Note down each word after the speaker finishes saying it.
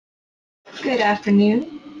Good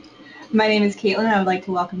afternoon. My name is Caitlin, and I would like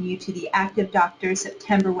to welcome you to the Active Doctors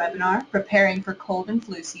September webinar, Preparing for Cold and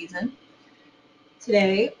Flu Season.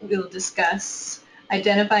 Today, we will discuss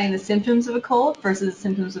identifying the symptoms of a cold versus the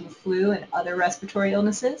symptoms of the flu and other respiratory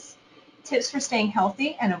illnesses, tips for staying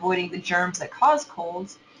healthy and avoiding the germs that cause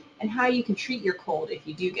colds, and how you can treat your cold if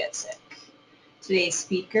you do get sick. Today's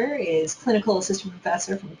speaker is Clinical Assistant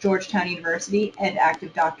Professor from Georgetown University and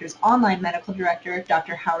Activ Doctors Online Medical Director,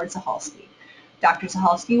 Dr. Howard Zahalsky. Dr.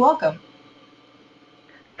 Zahalsky, welcome.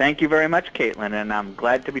 Thank you very much, Caitlin, and I'm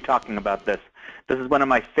glad to be talking about this. This is one of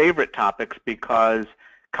my favorite topics because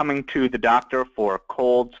coming to the doctor for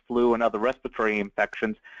colds, flu, and other respiratory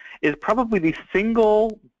infections is probably the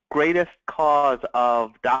single greatest cause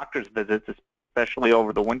of doctor's visits, especially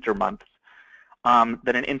over the winter months,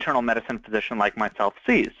 that an internal medicine physician like myself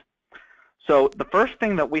sees. So the first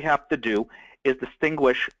thing that we have to do is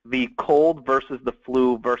distinguish the cold versus the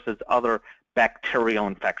flu versus other bacterial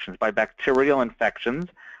infections. By bacterial infections,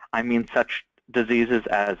 I mean such diseases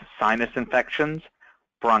as sinus infections,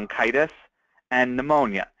 bronchitis, and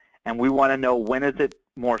pneumonia. And we want to know, when is it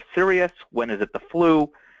more serious, when is it the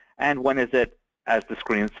flu, and when is it, as the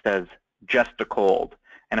screen says, just a cold.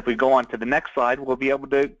 And if we go on to the next slide, we'll be able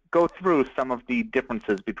to go through some of the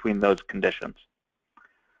differences between those conditions.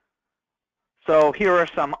 So here are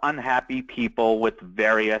some unhappy people with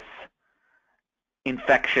various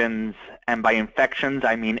infections, and by infections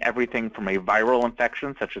I mean everything from a viral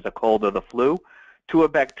infection, such as a cold or the flu, to a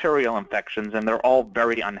bacterial infections, and they're all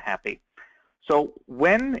very unhappy. So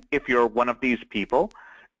when, if you're one of these people,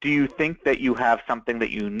 do you think that you have something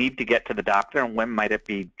that you need to get to the doctor, and when might it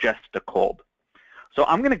be just a cold? So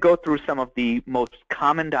I'm going to go through some of the most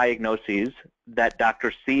common diagnoses that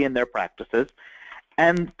doctors see in their practices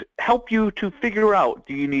and help you to figure out,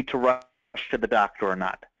 do you need to rush to the doctor or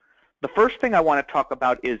not? The first thing I want to talk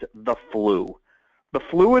about is the flu. The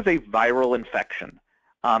flu is a viral infection.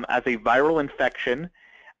 As a viral infection,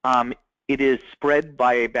 it is spread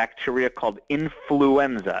by a bacteria called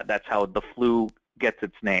influenza. That's how the flu gets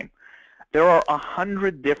its name. There are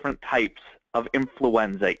 100 different types of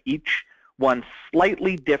influenza, each one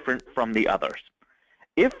slightly different from the others.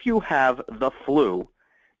 If you have the flu,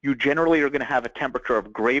 you generally are going to have a temperature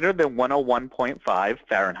of greater than 101.5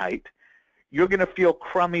 Fahrenheit. You're going to feel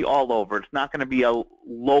crummy all over. It's not going to be a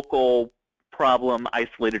local problem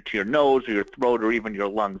isolated to your nose or your throat or even your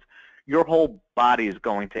lungs. Your whole body is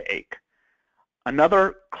going to ache.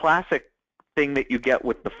 Another classic thing that you get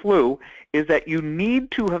with the flu is that you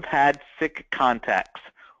need to have had sick contacts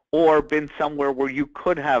or been somewhere where you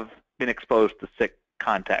could have been exposed to sick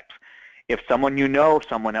contacts. If someone you know,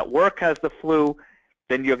 someone at work has the flu,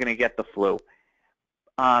 then you're going to get the flu.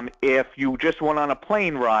 If you just went on a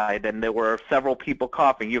plane ride and there were several people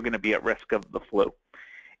coughing, you're going to be at risk of the flu.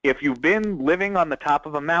 If you've been living on the top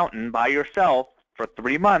of a mountain by yourself for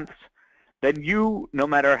 3 months, then you, no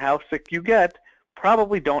matter how sick you get,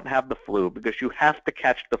 probably don't have the flu because you have to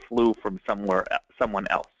catch the flu from someone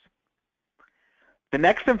else. The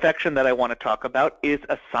next infection that I want to talk about is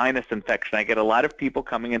a sinus infection. I get a lot of people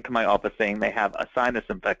coming into my office saying they have a sinus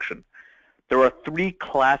infection. There are 3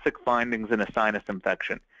 classic findings in a sinus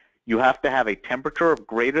infection. You have to have a temperature of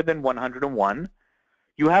greater than 101.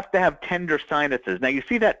 You have to have tender sinuses. Now you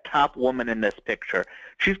see that top woman in this picture.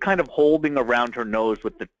 She's kind of holding around her nose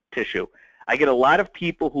with the tissue. I get a lot of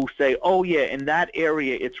people who say, oh yeah, in that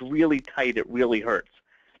area it's really tight, it really hurts.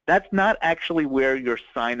 That's not actually where your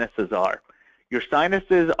sinuses are. Your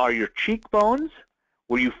sinuses are your cheekbones,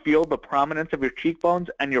 where you feel the prominence of your cheekbones,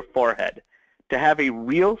 and your forehead. To have a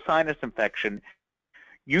real sinus infection,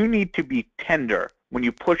 you need to be tender. When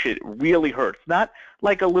you push it, it really hurts. Not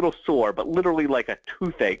like a little sore, but literally like a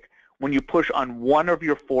toothache when you push on one of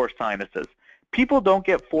your 4 sinuses. People don't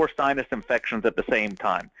get 4 sinus infections at the same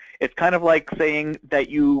time. It's kind of like saying that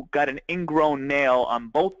you got an ingrown nail on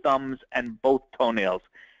both thumbs and both toenails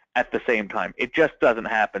at the same time. It just doesn't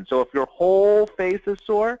happen. So if your whole face is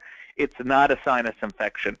sore, it's not a sinus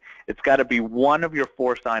infection. It's got to be one of your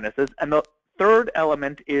 4 sinuses. And the third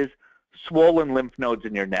element is swollen lymph nodes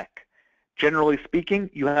in your neck. Generally speaking,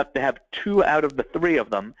 you have to have 2 out of the 3 of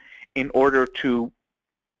them in order to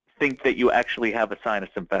think that you actually have a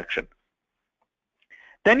sinus infection.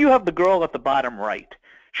 Then you have the girl at the bottom right.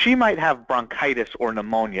 She might have bronchitis or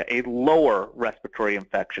pneumonia, a lower respiratory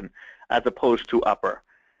infection, as opposed to upper.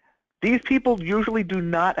 These people usually do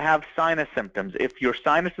not have sinus symptoms. If your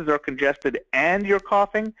sinuses are congested and you're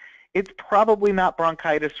coughing, it's probably not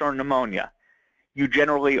bronchitis or pneumonia. You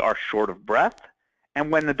generally are short of breath,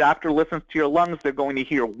 and when the doctor listens to your lungs, they're going to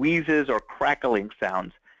hear wheezes or crackling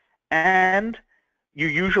sounds. And you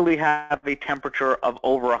usually have a temperature of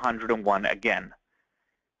over 101 again.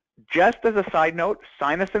 Just as a side note,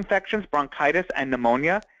 sinus infections, bronchitis, and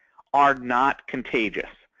pneumonia are not contagious.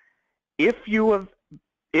 If your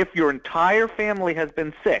entire family has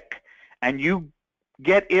been sick and you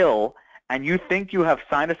get ill and you think you have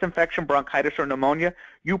sinus infection, bronchitis, or pneumonia,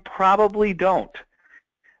 you probably don't,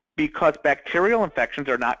 because bacterial infections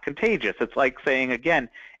are not contagious. It's like saying, again,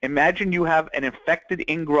 imagine you have an infected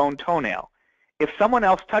ingrown toenail. If someone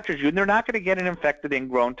else touches you, they're not going to get an infected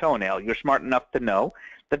ingrown toenail. You're smart enough to know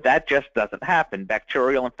that that just doesn't happen.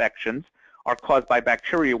 Bacterial infections are caused by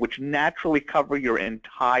bacteria which naturally cover your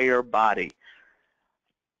entire body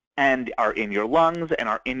and are in your lungs and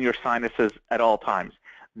are in your sinuses at all times.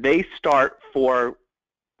 They start for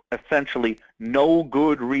essentially no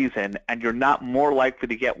good reason, and you're not more likely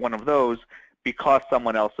to get one of those because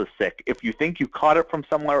someone else is sick. If you think you caught it from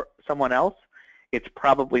someone else, it's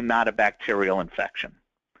probably not a bacterial infection.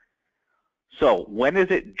 So when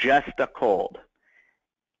is it just a cold?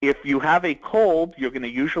 If you have a cold, you're going to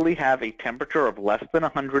usually have a temperature of less than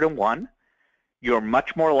 101. You're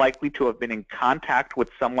much more likely to have been in contact with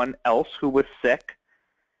someone else who was sick,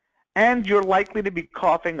 and you're likely to be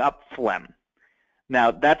coughing up phlegm. Now,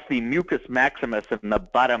 that's the mucus maximus in the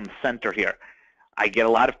bottom center here. I get a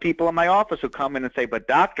lot of people in my office who come in and say, but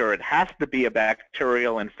doctor, it has to be a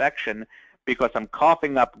bacterial infection because I'm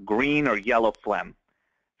coughing up green or yellow phlegm.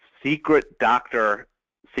 Secret doctor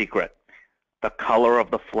secret. The color of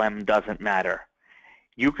the phlegm doesn't matter.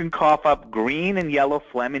 You can cough up green and yellow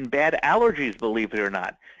phlegm in bad allergies, believe it or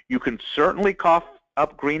not. You can certainly cough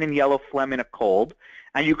up green and yellow phlegm in a cold,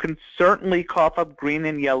 and you can certainly cough up green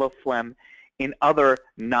and yellow phlegm in other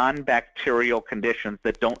non-bacterial conditions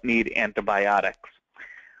that don't need antibiotics.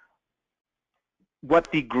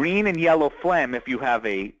 What the green and yellow phlegm, if you have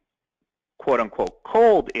a quote-unquote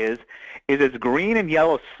cold, is it's green and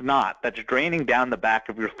yellow snot that's draining down the back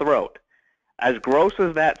of your throat. As gross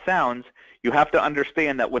as that sounds, you have to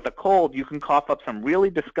understand that with a cold, you can cough up some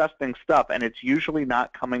really disgusting stuff, and it's usually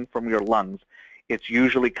not coming from your lungs. It's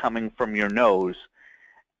usually coming from your nose.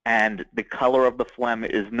 And the color of the phlegm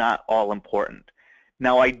is not all important.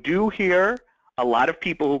 Now, I do hear a lot of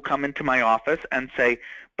people who come into my office and say,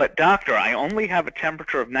 but doctor, I only have a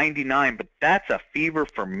temperature of 99, but that's a fever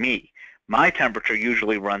for me. My temperature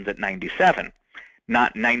usually runs at 97,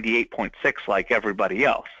 not 98.6 like everybody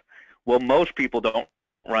else. Well, most people don't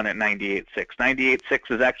run at 98.6.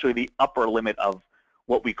 98.6 is actually the upper limit of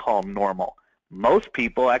what we call normal. Most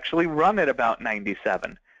people actually run at about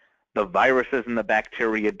 97. The viruses and the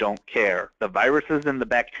bacteria don't care. The viruses and the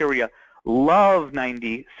bacteria love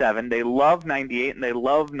 97, they love 98, and they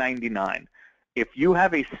love 99. If you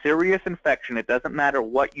have a serious infection, it doesn't matter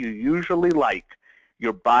what you usually like,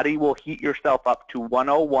 your body will heat yourself up to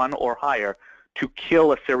 101 or higher to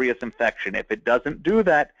kill a serious infection. If it doesn't do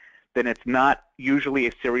that, then it's not usually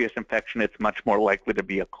a serious infection. It's much more likely to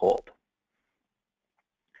be a cold.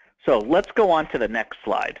 So let's go on to the next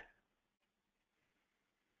slide.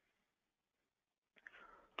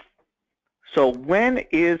 So when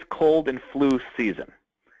is cold and flu season?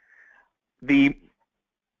 The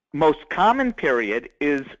most common period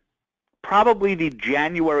is probably the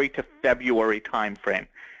January to February time frame.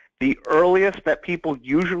 The earliest that people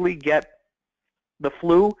usually get the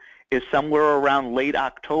flu is somewhere around late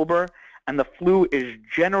October, and the flu is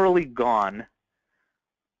generally gone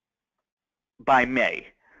by May.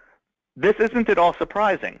 This isn't at all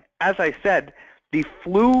surprising. As I said, the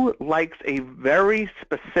flu likes a very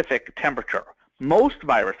specific temperature. Most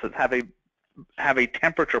viruses have a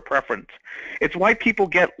temperature preference. It's why people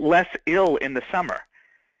get less ill in the summer.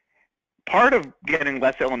 Part of getting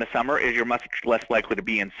less ill in the summer is you're much less likely to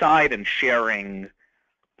be inside and sharing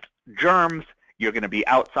germs. You're going to be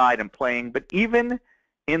outside and playing. But even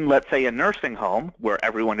in, let's say, a nursing home where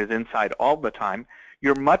everyone is inside all the time,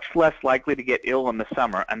 you're much less likely to get ill in the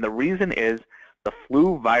summer. And the reason is the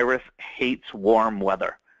flu virus hates warm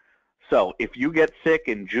weather. So if you get sick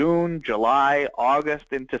in June, July, August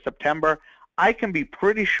into September, I can be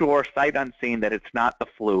pretty sure, sight unseen, that it's not the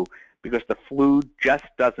flu, because the flu just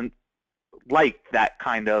doesn't like that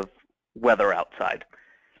kind of weather outside.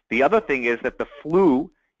 The other thing is that the flu,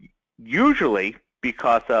 usually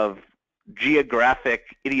because of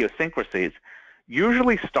geographic idiosyncrasies,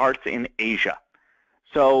 usually starts in Asia.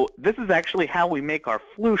 So this is actually how we make our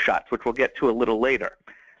flu shots, which we'll get to a little later.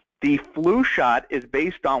 The flu shot is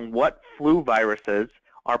based on what flu viruses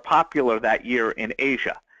are popular that year in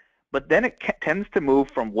Asia. But then it tends to move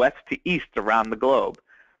from west to east around the globe.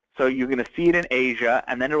 So you're going to see it in Asia,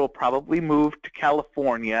 and then it will probably move to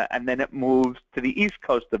California, and then it moves to the east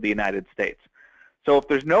coast of the United States. So if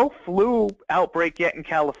there's no flu outbreak yet in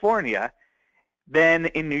California, then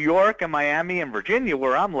in New York and Miami and Virginia,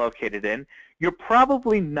 where I'm located in, you're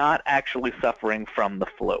probably not actually suffering from the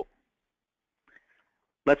flu.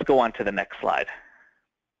 Let's go on to the next slide.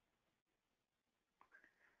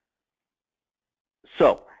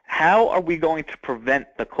 So how are we going to prevent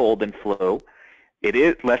the cold and flu?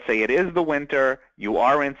 Let's say it is the winter, you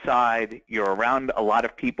are inside, you're around a lot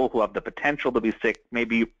of people who have the potential to be sick,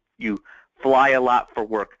 maybe you fly a lot for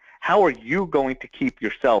work. How are you going to keep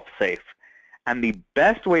yourself safe? And the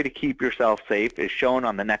best way to keep yourself safe is shown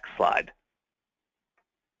on the next slide.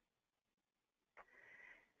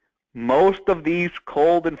 Most of these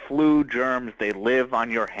cold and flu germs, they live on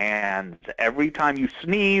your hands. Every time you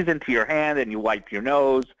sneeze into your hand and you wipe your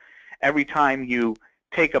nose, every time you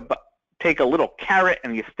take a little carrot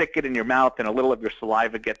and you stick it in your mouth and a little of your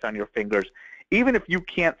saliva gets on your fingers, even if you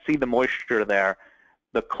can't see the moisture there,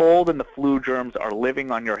 the cold and the flu germs are living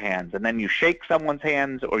on your hands. And then you shake someone's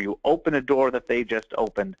hands or you open a door that they just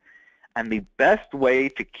opened. And the best way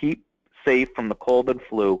to keep safe from the cold and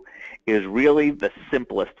flu is really the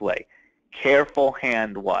simplest way: careful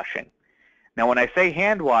hand washing. Now, when I say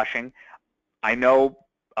hand washing, I know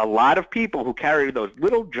a lot of people who carry those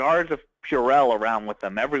little jars of Purell around with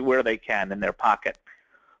them everywhere they can in their pocket.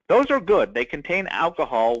 Those are good. They contain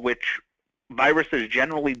alcohol, which viruses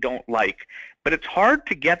generally don't like, but it's hard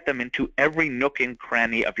to get them into every nook and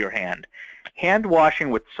cranny of your hand. Hand washing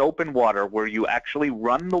with soap and water, where you actually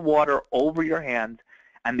run the water over your hands,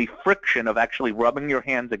 and the friction of actually rubbing your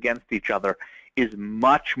hands against each other is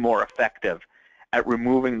much more effective at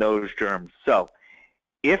removing those germs. So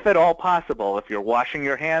if at all possible, if you're washing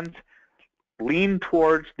your hands, lean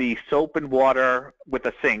towards the soap and water with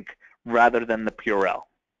a sink rather than the Purell.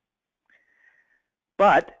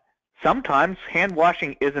 But sometimes hand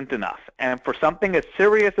washing isn't enough. And for something as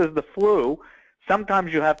serious as the flu,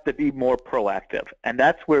 sometimes you have to be more proactive. And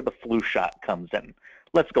that's where the flu shot comes in.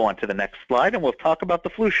 Let's go on to the next slide and we'll talk about the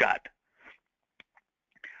flu shot.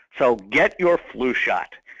 So get your flu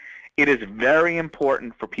shot. It is very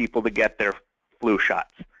important for people to get their flu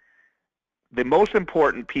shots. The most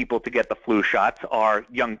important people to get the flu shots are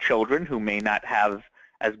young children who may not have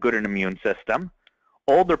as good an immune system,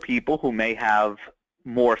 older people who may have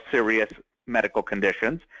more serious medical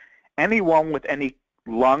conditions, anyone with any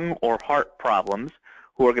lung or heart problems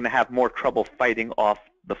who are going to have more trouble fighting off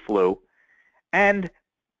the flu, and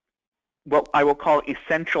what I will call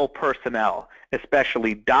essential personnel,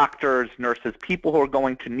 especially doctors, nurses, people who are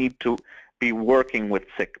going to need to be working with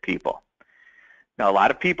sick people. Now, a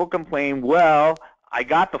lot of people complain, well, I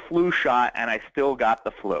got the flu shot and I still got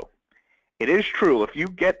the flu. It is true. If you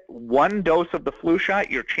get one dose of the flu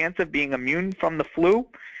shot, your chance of being immune from the flu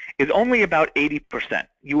is only about 80%.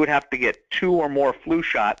 You would have to get 2 or more flu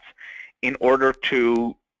shots in order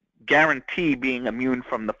to guarantee being immune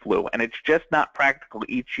from the flu. And it's just not practical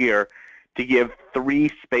each year to give 3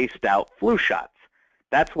 spaced out flu shots.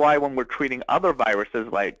 That's why when we're treating other viruses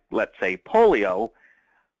like, let's say, polio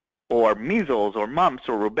or measles or mumps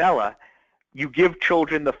or rubella, you give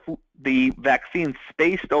children the vaccine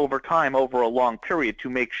spaced over time over a long period to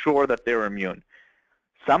make sure that they're immune.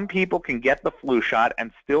 Some people can get the flu shot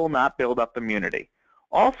and still not build up immunity.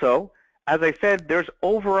 Also, as I said, there's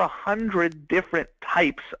over 100 different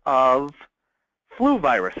types of flu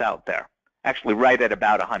virus out there. Actually, right at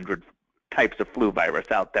about 100 types of flu virus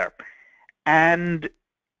out there. And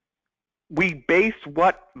we base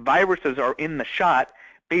what viruses are in the shot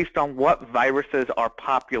based on what viruses are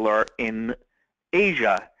popular in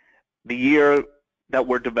Asia the year that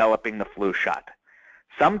we're developing the flu shot.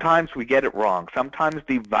 Sometimes we get it wrong. Sometimes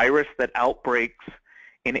the virus that outbreaks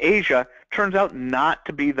in Asia turns out not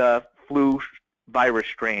to be the flu virus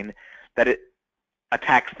strain that it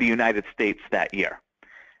attacks the United States that year.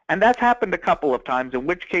 And that's happened a couple of times, in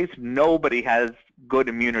which case nobody has good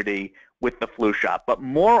immunity with the flu shot. But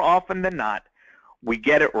more often than not, we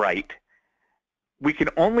get it right. We can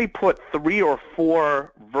only put 3 or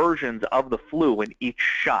 4 versions of the flu in each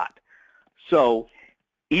shot. So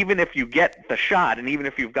even if you get the shot, and even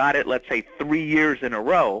if you've got it, let's say, 3 years in a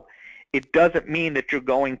row, it doesn't mean that you're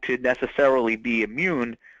going to necessarily be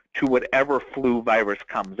immune to whatever flu virus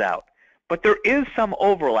comes out. But there is some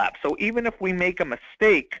overlap. So even if we make a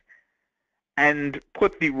mistake and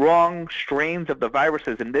put the wrong strains of the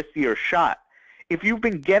viruses in this year's shot, if you've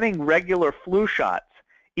been getting regular flu shots,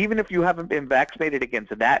 even if you haven't been vaccinated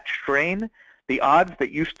against that strain, the odds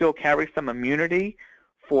that you still carry some immunity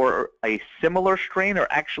for a similar strain are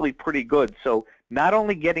actually pretty good. So not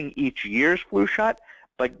only getting each year's flu shot,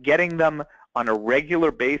 but getting them on a regular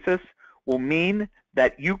basis will mean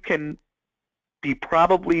that you can be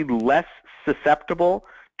probably less susceptible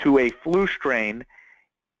to a flu strain,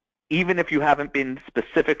 even if you haven't been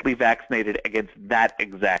specifically vaccinated against that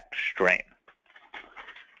exact strain.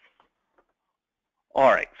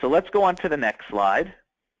 All right, so let's go on to the next slide.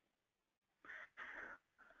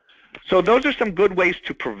 So those are some good ways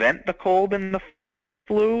to prevent the cold and the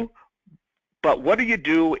flu, but what do you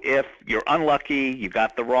do if you're unlucky, you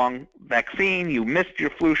got the wrong vaccine, you missed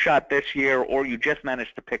your flu shot this year, or you just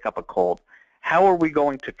managed to pick up a cold? How are we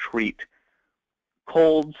going to treat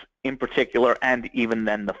colds in particular, and even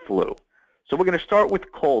then the flu? So we're going to start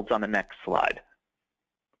with colds on the next slide.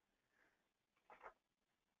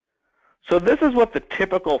 So this is what the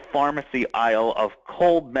typical pharmacy aisle of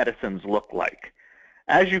cold medicines look like.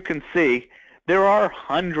 As you can see, there are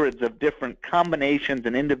hundreds of different combinations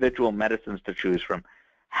and individual medicines to choose from.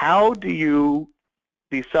 How do you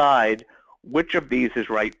decide which of these is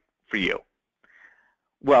right for you?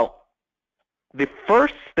 Well, the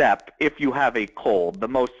first step, if you have a cold, the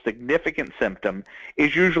most significant symptom,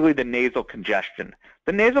 is usually the nasal congestion.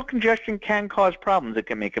 The nasal congestion can cause problems. It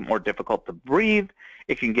can make it more difficult to breathe.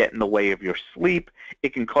 It can get in the way of your sleep.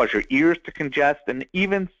 It can cause your ears to congest and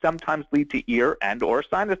even sometimes lead to ear and or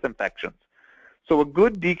sinus infections. So a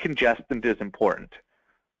good decongestant is important.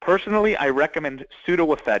 Personally, I recommend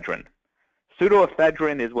pseudoephedrine.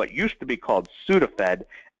 Pseudoephedrine is what used to be called Sudafed,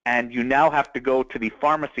 and you now have to go to the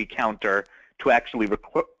pharmacy counter to actually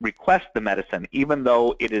request the medicine, even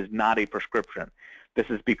though it is not a prescription. This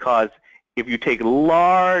is because if you take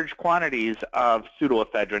large quantities of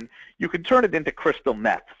pseudoephedrine, you can turn it into crystal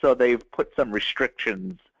meth, so they've put some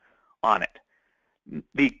restrictions on it.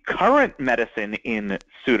 The current medicine in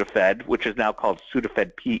Sudafed, which is now called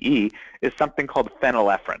Sudafed PE, is something called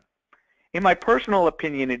phenylephrine. In my personal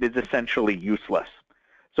opinion, it is essentially useless.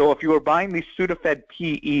 So if you are buying the Sudafed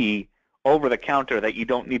PE over the counter that you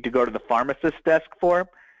don't need to go to the pharmacist's desk for,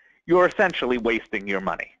 you're essentially wasting your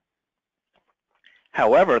money.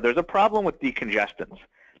 However, there's a problem with decongestants.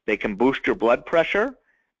 They can boost your blood pressure,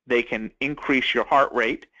 they can increase your heart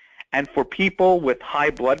rate, and for people with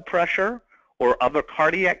high blood pressure or other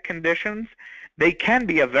cardiac conditions, they can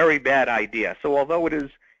be a very bad idea. So although it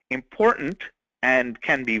is important and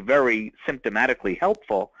can be very symptomatically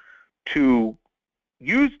helpful to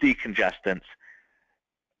use decongestants,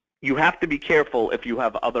 you have to be careful if you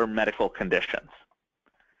have other medical conditions.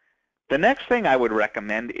 The next thing I would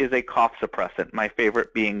recommend is a cough suppressant, my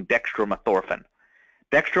favorite being dextromethorphan.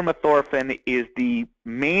 Dextromethorphan is the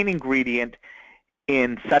main ingredient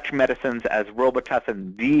in such medicines as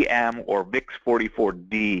Robitussin DM or Vicks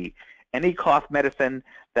 44D. Any cough medicine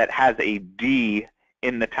that has a D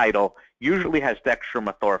in the title usually has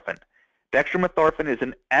dextromethorphan. Dextromethorphan is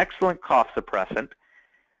an excellent cough suppressant,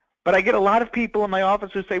 but I get a lot of people in my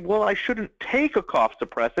office who say, well, I shouldn't take a cough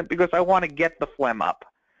suppressant because I want to get the phlegm up.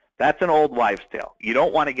 That's an old wives' tale. You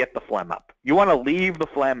don't want to get the phlegm up. You want to leave the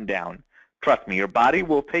phlegm down. Trust me, your body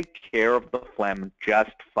will take care of the phlegm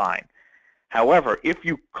just fine. However, if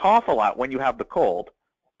you cough a lot when you have the cold,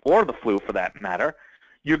 or the flu for that matter,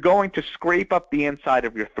 you're going to scrape up the inside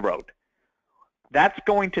of your throat. That's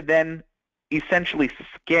going to then essentially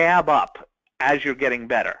scab up as you're getting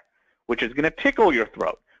better, which is going to tickle your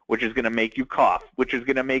throat, which is going to make you cough, which is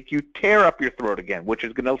going to make you tear up your throat again, which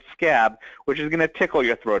is going to scab, which is going to tickle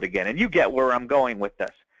your throat again. And you get where I'm going with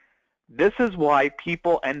this. This is why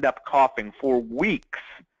people end up coughing for weeks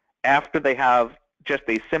after they have just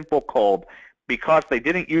a simple cold, because they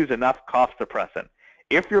didn't use enough cough suppressant.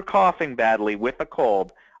 If you're coughing badly with a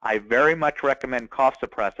cold, I very much recommend cough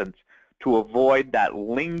suppressants to avoid that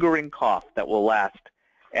lingering cough that will last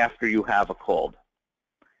after you have a cold.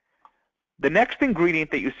 The next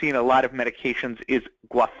ingredient that you see in a lot of medications is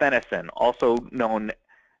guaifenesin, also known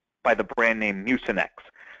by the brand name Mucinex.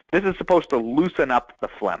 This is supposed to loosen up the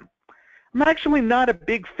phlegm. I'm actually not a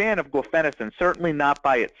big fan of guaifenesin, certainly not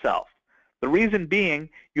by itself. The reason being,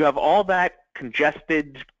 you have all that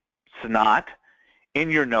congested snot in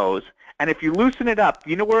your nose, and if you loosen it up,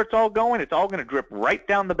 you know where it's all going? It's all going to drip right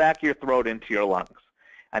down the back of your throat into your lungs.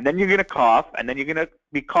 And then you're going to cough, and then you're going to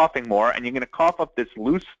be coughing more, and you're going to cough up this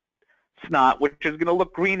loose snot, which is going to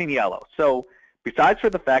look green and yellow. So besides for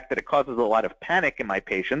the fact that it causes a lot of panic in my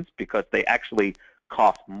patients because they actually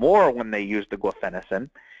cough more when they use the guaifenesin,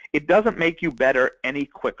 it doesn't make you better any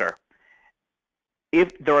quicker.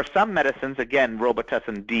 If there are some medicines, again,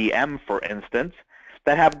 Robitussin DM, for instance,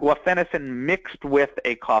 that have guaifenesin mixed with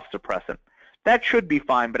a cough suppressant. That should be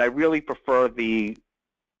fine, but I really prefer the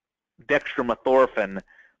dextromethorphan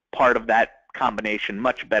part of that combination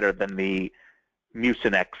much better than the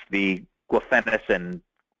Mucinex, the guaifenesin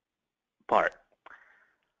part.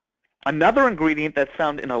 Another ingredient that's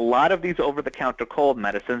found in a lot of these over-the-counter cold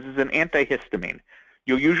medicines is an antihistamine.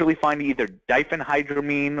 You'll usually find either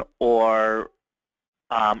diphenhydramine or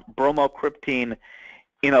bromocriptine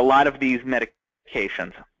in a lot of these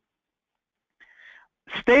medications.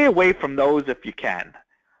 Stay away from those if you can.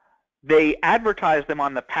 They advertise them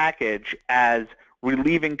on the package as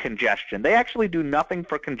relieving congestion. They actually do nothing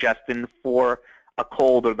for congestion for a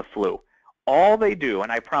cold or the flu. All they do,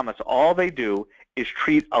 and I promise all they do, is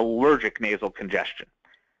treat allergic nasal congestion.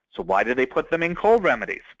 So why do they put them in cold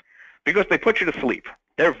remedies? Because they put you to sleep.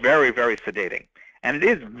 They're very, very sedating. And it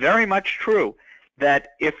is very much true that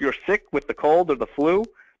if you're sick with the cold or the flu,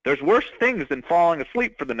 there's worse things than falling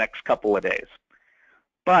asleep for the next couple of days.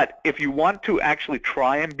 But if you want to actually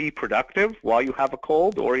try and be productive while you have a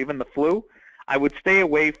cold or even the flu, I would stay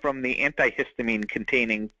away from the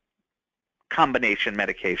antihistamine-containing combination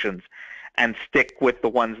medications and stick with the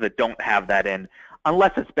ones that don't have that in,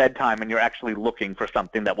 unless it's bedtime and you're actually looking for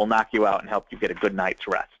something that will knock you out and help you get a good night's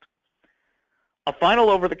rest. A final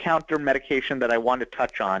over-the-counter medication that I want to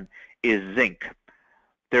touch on is zinc.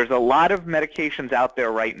 There's a lot of medications out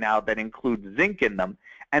there right now that include zinc in them,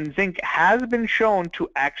 and zinc has been shown to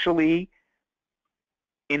actually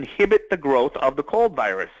inhibit the growth of the cold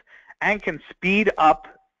virus and can speed up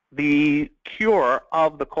the cure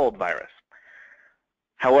of the cold virus.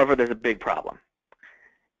 However, there's a big problem.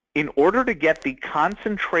 In order to get the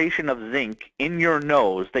concentration of zinc in your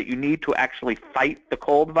nose that you need to actually fight the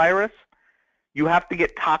cold virus, you have to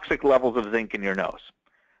get toxic levels of zinc in your nose.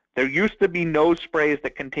 There used to be nose sprays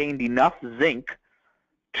that contained enough zinc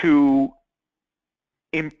to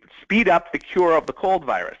speed up the cure of the cold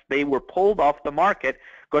virus. They were pulled off the market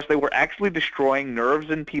because they were actually destroying nerves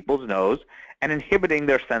in people's nose and inhibiting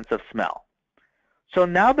their sense of smell. So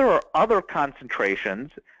now there are other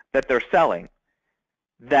concentrations that they're selling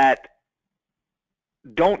that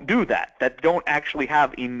don't do that, that don't actually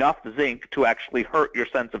have enough zinc to actually hurt your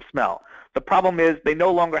sense of smell. The problem is they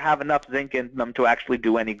no longer have enough zinc in them to actually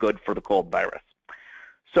do any good for the cold virus.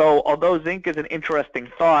 So although zinc is an interesting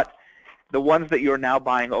thought, the ones that you're now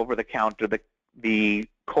buying over the counter, the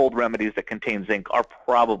cold remedies that contain zinc, are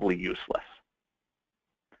probably useless.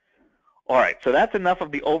 All right, so that's enough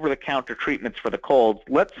of the over-the-counter treatments for the colds.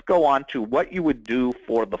 Let's go on to what you would do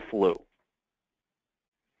for the flu.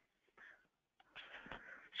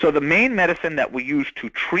 So the main medicine that we use to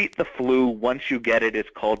treat the flu once you get it is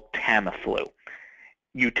called Tamiflu.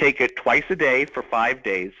 You take it twice a day for 5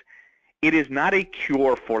 days. It is not a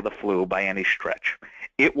cure for the flu by any stretch.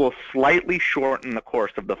 It will slightly shorten the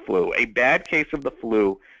course of the flu. A bad case of the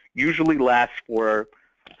flu usually lasts for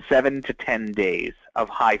 7 to 10 days of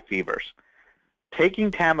high fevers.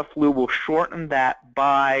 Taking Tamiflu will shorten that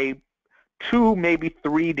by 2, maybe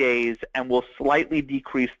 3 days and will slightly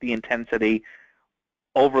decrease the intensity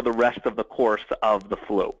over the rest of the course of the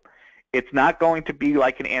flu. It's not going to be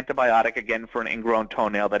like an antibiotic, again, for an ingrown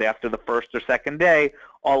toenail, that after the first or second day,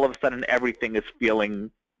 all of a sudden everything is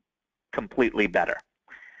feeling completely better.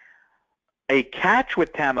 A catch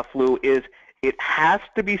with Tamiflu is it has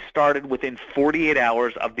to be started within 48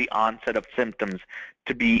 hours of the onset of symptoms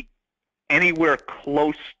to be anywhere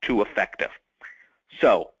close to effective.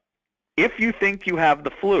 So if you think you have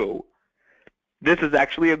the flu, this is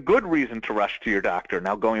actually a good reason to rush to your doctor.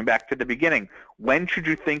 Now, going back to the beginning, when should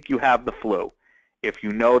you think you have the flu? If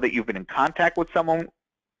you know that you've been in contact with someone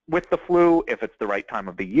with the flu, if it's the right time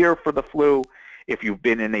of the year for the flu, if you've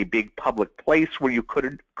been in a big public place where you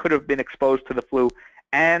could have been exposed to the flu,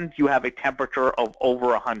 and you have a temperature of over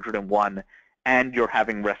 101 and you're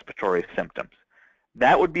having respiratory symptoms.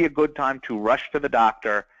 That would be a good time to rush to the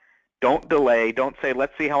doctor. Don't delay. Don't say,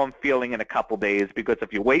 let's see how I'm feeling in a couple days, because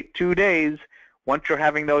if you wait 2 days, once you're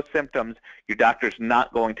having those symptoms, your doctor's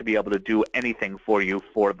not going to be able to do anything for you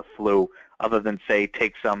for the flu other than, say,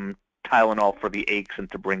 take some Tylenol for the aches and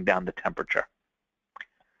to bring down the temperature.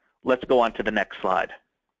 Let's go on to the next slide.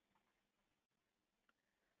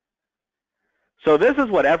 So this is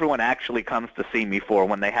what everyone actually comes to see me for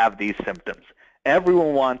when they have these symptoms.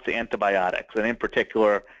 Everyone wants antibiotics, and in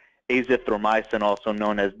particular, azithromycin, also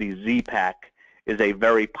known as the Z-Pak, is a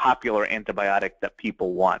very popular antibiotic that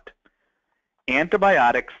people want.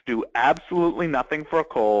 Antibiotics do absolutely nothing for a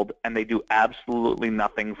cold, and they do absolutely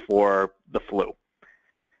nothing for the flu.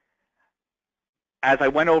 As I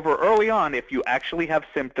went over early on, if you actually have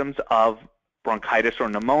symptoms of bronchitis or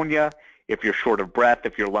pneumonia, if you're short of breath,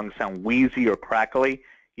 if your lungs sound wheezy or crackly,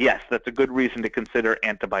 yes, that's a good reason to consider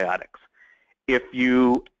antibiotics. If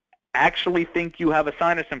you actually think you have a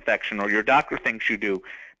sinus infection, or your doctor thinks you do,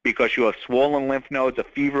 because you have swollen lymph nodes, a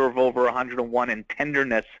fever of over 101, and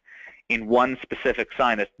tenderness in one specific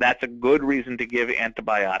sinus, that's a good reason to give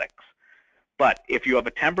antibiotics. But if you have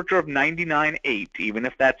a temperature of 99.8, even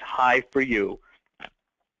if that's high for you,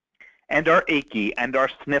 and are achy and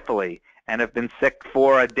are sniffly and have been sick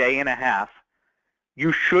for a day and a half,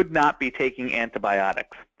 you should not be taking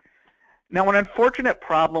antibiotics. Now, an unfortunate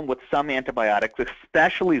problem with some antibiotics,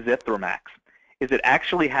 especially Zithromax, is it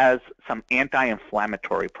actually has some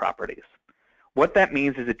anti-inflammatory properties. What that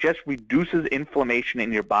means is it just reduces inflammation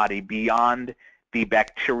in your body beyond the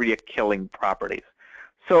bacteria-killing properties.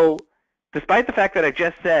 So despite the fact that I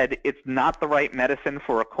just said it's not the right medicine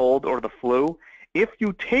for a cold or the flu, if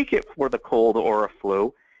you take it for the cold or a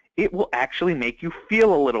flu, it will actually make you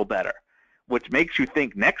feel a little better, which makes you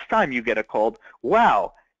think next time you get a cold,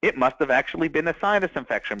 wow, it must have actually been a sinus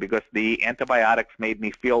infection because the antibiotics made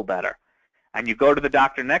me feel better. And you go to the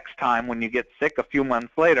doctor next time when you get sick a few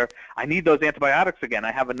months later, I need those antibiotics again,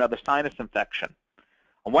 I have another sinus infection.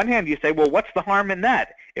 On one hand, you say, well, what's the harm in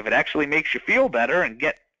that? If it actually makes you feel better and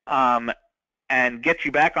get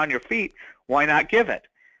you back on your feet, why not give it?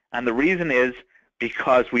 And the reason is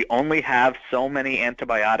because we only have so many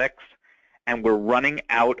antibiotics, and we're running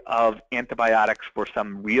out of antibiotics for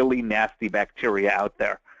some really nasty bacteria out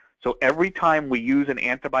there. So every time we use an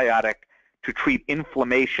antibiotic to treat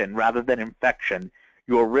inflammation rather than infection,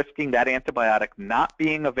 you're risking that antibiotic not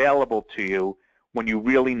being available to you when you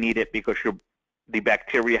really need it because the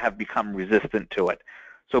bacteria have become resistant to it.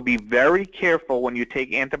 So be very careful when you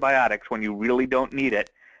take antibiotics when you really don't need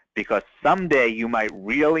it, because someday you might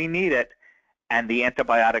really need it and the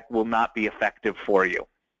antibiotic will not be effective for you.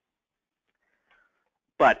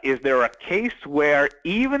 But is there a case where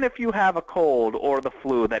even if you have a cold or the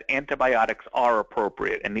flu that antibiotics are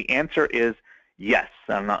appropriate? And the answer is yes.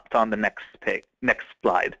 And it's on the next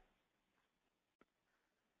slide.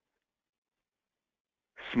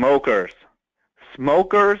 Smokers.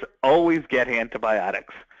 Smokers always get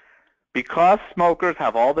antibiotics. Because smokers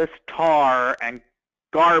have all this tar and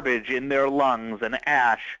garbage in their lungs and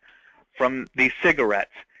ash from these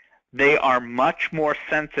cigarettes, they are much more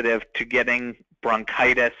sensitive to getting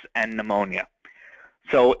bronchitis and pneumonia.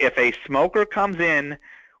 So if a smoker comes in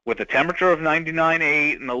with a temperature of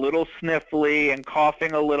 99.8 and a little sniffly and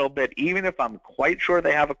coughing a little bit, even if I'm quite sure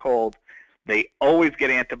they have a cold, they always get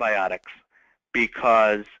antibiotics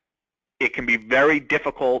because it can be very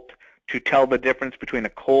difficult to tell the difference between a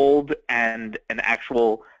cold and an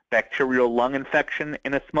actual bacterial lung infection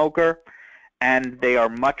in a smoker, and they are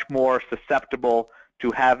much more susceptible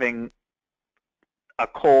to having a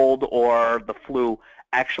cold or the flu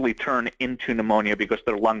actually turn into pneumonia because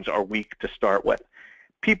their lungs are weak to start with.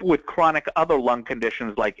 People with chronic other lung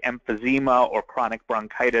conditions like emphysema or chronic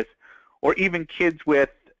bronchitis, or even kids with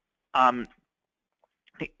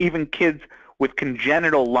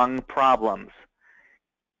congenital lung problems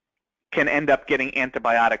can end up getting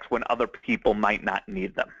antibiotics when other people might not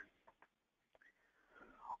need them.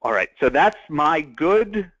 All right, so that's my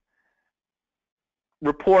good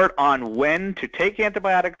report on when to take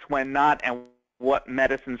antibiotics, when not, and what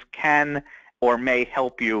medicines can or may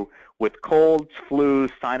help you with colds, flus,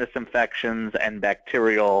 sinus infections, and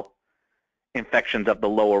bacterial infections of the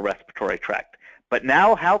lower respiratory tract. But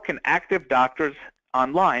now, how can Activ Doctors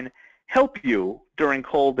Online help you during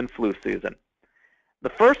cold and flu season? The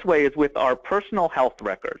first way is with our personal health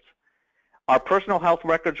records. Our personal health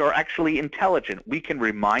records are actually intelligent. We can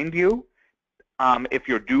remind you if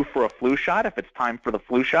you're due for a flu shot, if it's time for the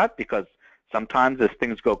flu shot, because sometimes as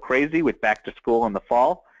things go crazy with back to school in the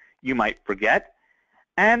fall, you might forget.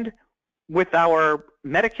 And with our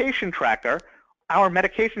medication tracker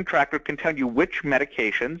can tell you which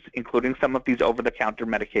medications, including some of these over-the-counter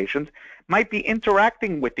medications, might be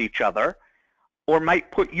interacting with each other or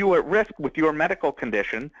might put you at risk with your medical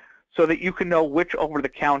condition, so that you can know which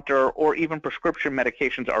over-the-counter or even prescription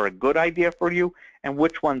medications are a good idea for you and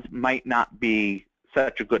which ones might not be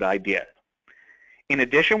such a good idea. In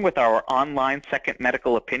addition, with our online second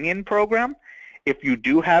medical opinion program, if you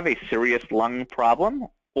do have a serious lung problem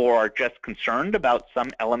or are just concerned about some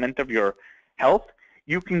element of your health,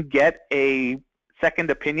 you can get a second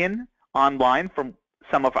opinion online from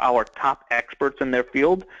some of our top experts in their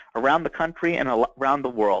field around the country and around the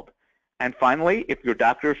world. And finally, if your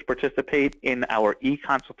doctors participate in our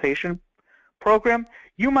e-consultation program,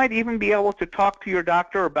 you might even be able to talk to your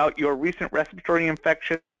doctor about your recent respiratory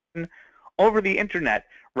infection over the internet,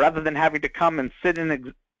 rather than having to come and sit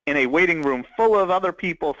in a waiting room full of other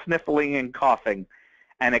people sniffling and coughing.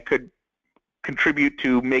 And it could contribute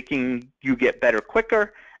to making you get better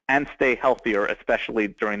quicker and stay healthier, especially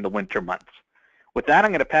during the winter months. With that,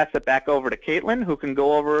 I'm going to pass it back over to Caitlin, who can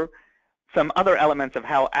go over some other elements of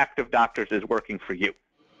how Activ Doctors is working for you.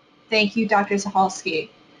 Thank you, Dr. Zahalsky.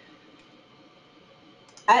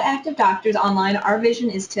 At Activ Doctors Online, our vision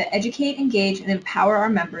is to educate, engage, and empower our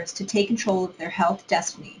members to take control of their health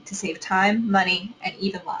destiny to save time, money, and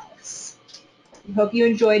even lives. We hope you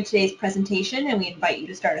enjoyed today's presentation, and we invite you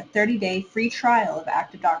to start a 30-day free trial of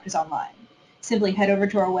Activ Doctors Online. Simply head over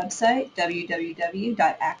to our website,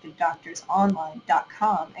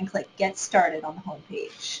 www.activdoctorsonline.com, and click Get Started on the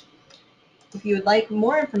homepage. If you would like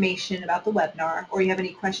more information about the webinar or you have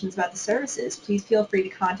any questions about the services, please feel free to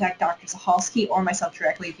contact Dr. Zahalsky or myself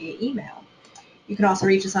directly via email. You can also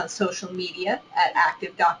reach us on social media at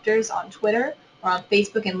Activ Doctors on Twitter or on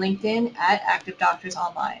Facebook and LinkedIn at Activ Doctors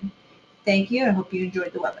Online. Thank you, and I hope you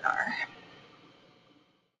enjoyed the webinar.